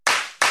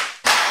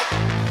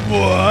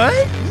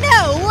What?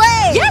 No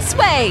way! Yes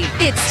way!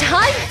 It's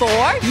time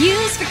for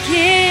News for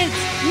Kids!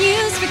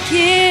 News for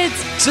Kids!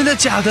 真的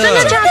假的？真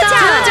的假的？真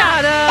的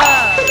假的？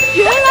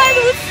原来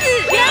如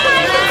此！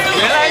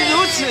原来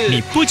如此！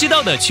你不知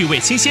道的趣味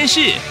新鲜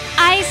事。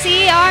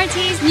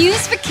ICRT's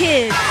News for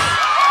Kids!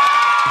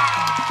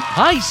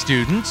 Hi,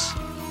 students.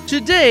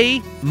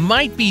 Today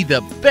might be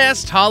the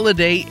best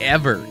holiday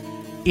ever.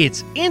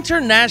 It's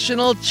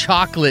International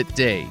Chocolate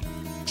Day.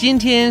 今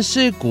天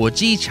是国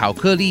际巧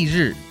克力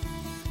日。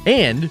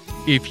And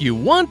if you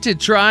want to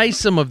try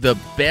some of the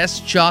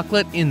best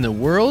chocolate in the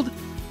world,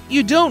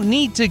 you don't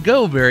need to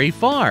go very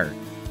far.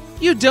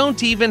 You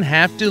don't even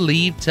have to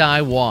leave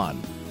Taiwan.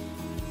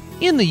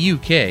 In the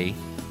UK,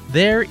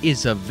 there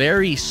is a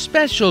very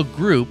special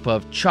group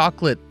of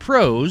chocolate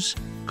pros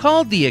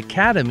called the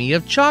Academy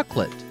of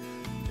Chocolate.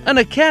 An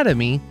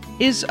academy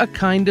is a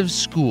kind of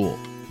school.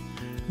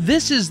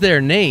 This is their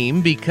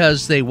name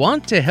because they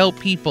want to help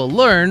people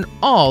learn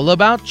all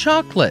about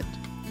chocolate.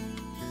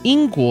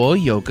 英国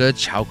有个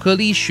巧克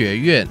力学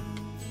院。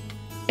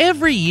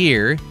Every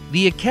year,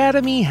 the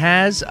Academy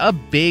has a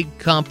big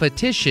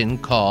competition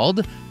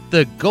called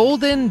the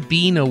Golden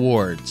Bean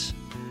Awards.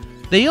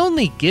 They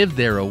only give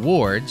their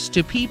awards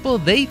to people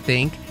they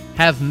think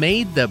have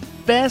made the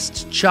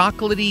best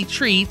chocolatey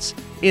treats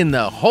in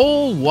the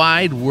whole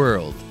wide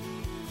world.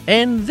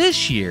 And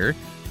this year,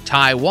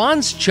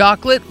 Taiwan's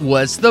chocolate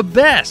was the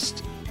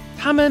best.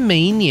 他们每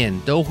一年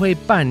都会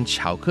办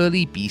巧克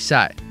力比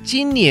赛。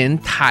今年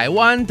台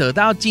湾得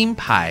到金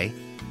牌。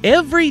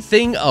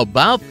Everything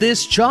about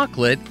this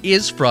chocolate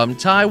is from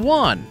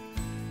Taiwan.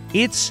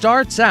 It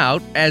starts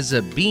out as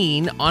a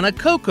bean on a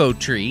cocoa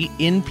tree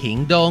in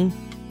Pingdong.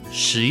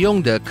 食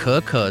用的可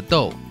可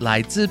豆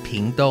来自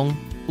屏东。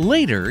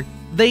Later,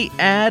 they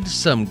add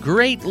some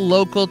great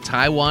local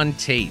Taiwan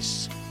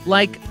tastes,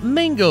 like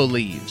mango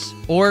leaves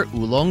or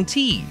oolong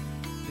tea,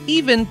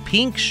 even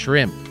pink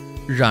shrimp.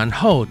 然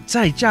后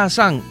再加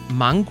上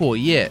芒果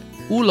叶、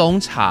乌龙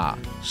茶，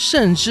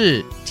甚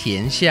至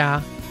甜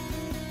虾。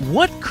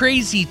What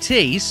crazy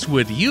tastes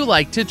would you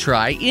like to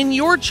try in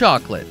your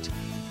chocolate?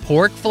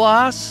 Pork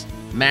floss?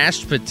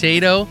 Mashed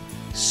potato?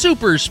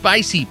 Super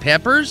spicy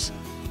peppers?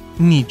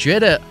 你觉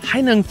得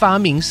还能发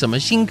明什么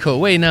新口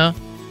味呢？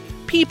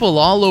 People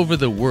all over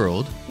the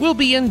world will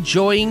be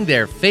enjoying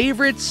their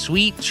favorite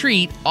sweet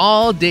treat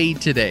all day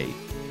today.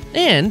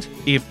 And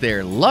if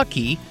they're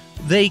lucky,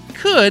 they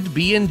could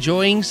be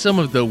enjoying some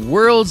of the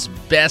world's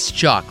best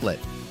chocolate,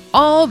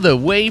 all the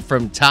way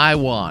from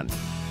Taiwan.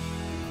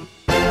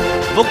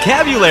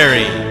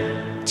 Vocabulary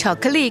巧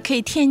克力可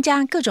以添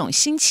加各种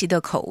新奇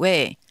的口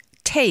味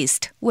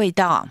 ，taste 味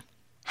道。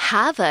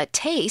Have a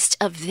taste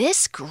of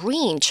this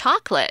green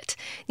chocolate.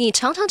 你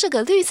尝尝这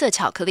个绿色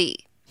巧克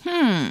力。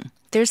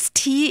There's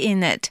tea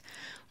in it.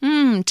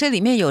 这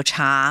里面有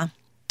茶。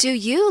Do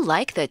you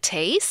like the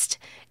taste?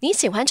 你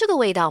喜欢这个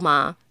味道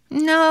吗？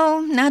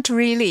 No, not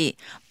really.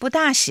 不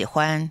大喜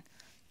欢。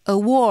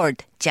Award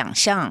奖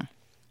项。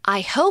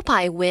I hope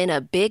I win a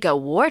big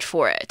award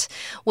for it.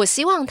 我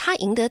希望他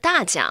赢得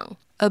大奖。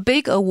A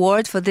big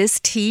award for this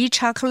tea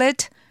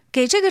chocolate.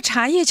 给这个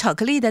茶叶巧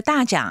克力的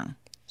大奖。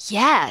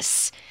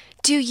Yes.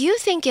 Do you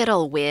think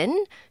it'll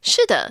win?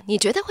 是的，你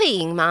觉得会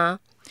赢吗？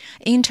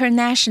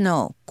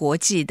 International 国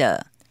际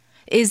的。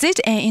Is it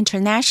an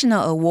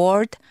international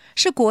award?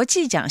 是国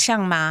际奖项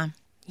吗？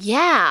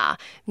 Yeah,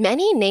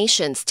 many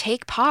nations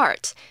take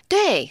part.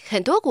 对，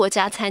很多国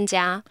家参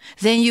加。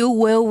 Then you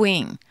will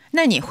win.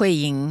 那你会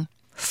赢。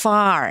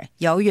Far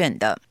遥远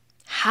的。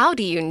How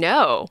do you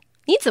know?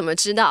 你怎么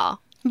知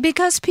道？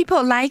 Because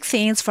people like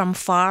things from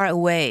far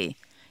away.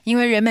 因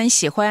为人们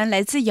喜欢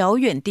来自遥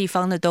远地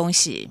方的东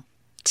西。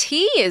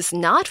Tea is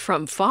not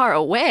from far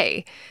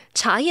away.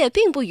 茶叶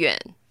并不远。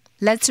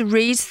 Let's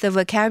read the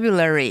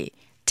vocabulary.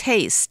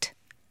 Taste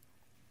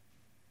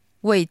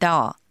味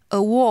道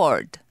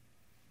Award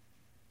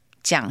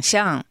奖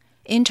项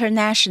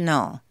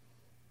International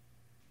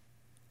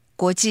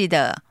国际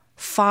的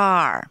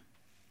Far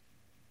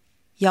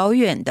遥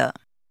远的。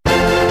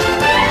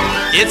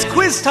 It's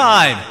quiz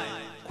time!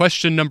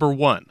 Question number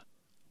 1.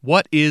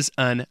 What is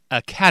an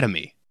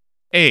academy?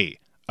 A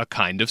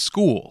kind of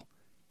school.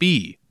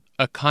 B,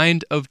 a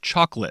kind of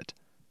chocolate.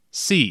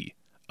 C,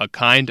 a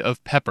kind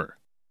of pepper.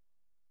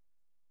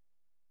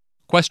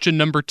 Question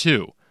number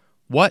 2.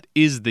 What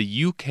is the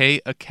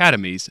UK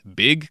Academy's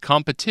big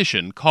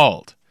competition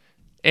called?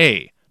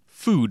 A,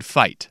 food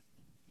fight.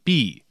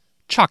 B,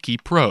 Chalky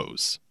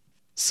Pros.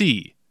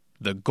 C,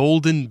 the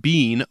Golden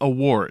Bean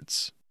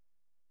Awards.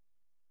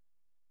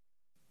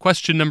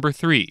 Question number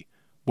 3.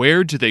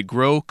 Where do they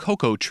grow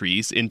cocoa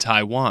trees in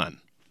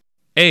Taiwan?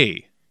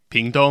 A,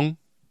 Pingdong.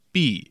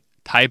 B,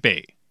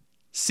 Taipei.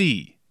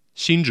 C,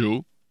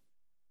 Hsinchu.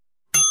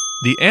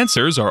 The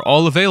answers are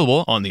all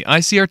available on the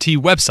ICRT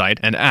website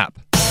and app.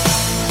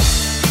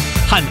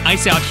 和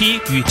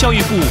ICRT 与教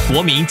育部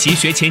国民及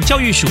学前教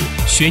育署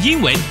学英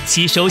文，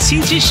吸收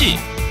新知识。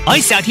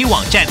ICRT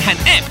网站和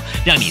App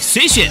让你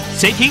随选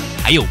随听，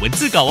还有文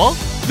字稿哦。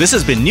This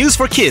has been News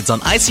for Kids on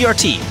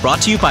ICRT,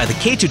 brought to you by the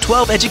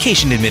K-12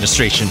 Education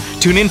Administration.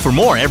 Tune in for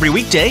more every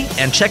weekday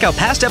and check out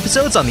past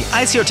episodes on the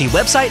ICRT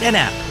website and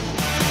app.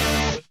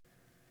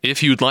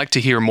 If you'd like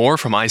to hear more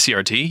from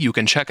ICRT, you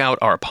can check out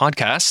our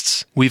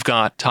podcasts. We've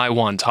got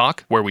Taiwan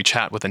Talk, where we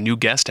chat with a new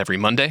guest every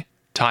Monday.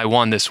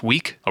 Taiwan This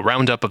Week, a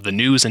roundup of the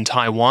news in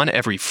Taiwan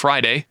every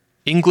Friday.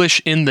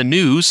 English in the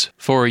News,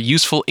 for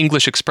useful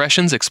English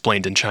expressions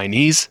explained in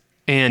Chinese.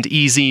 And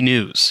EZ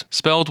News,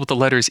 spelled with the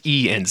letters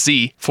E and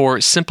Z,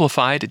 for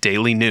simplified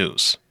daily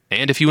news.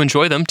 And if you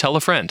enjoy them, tell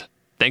a friend.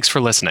 Thanks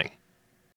for listening.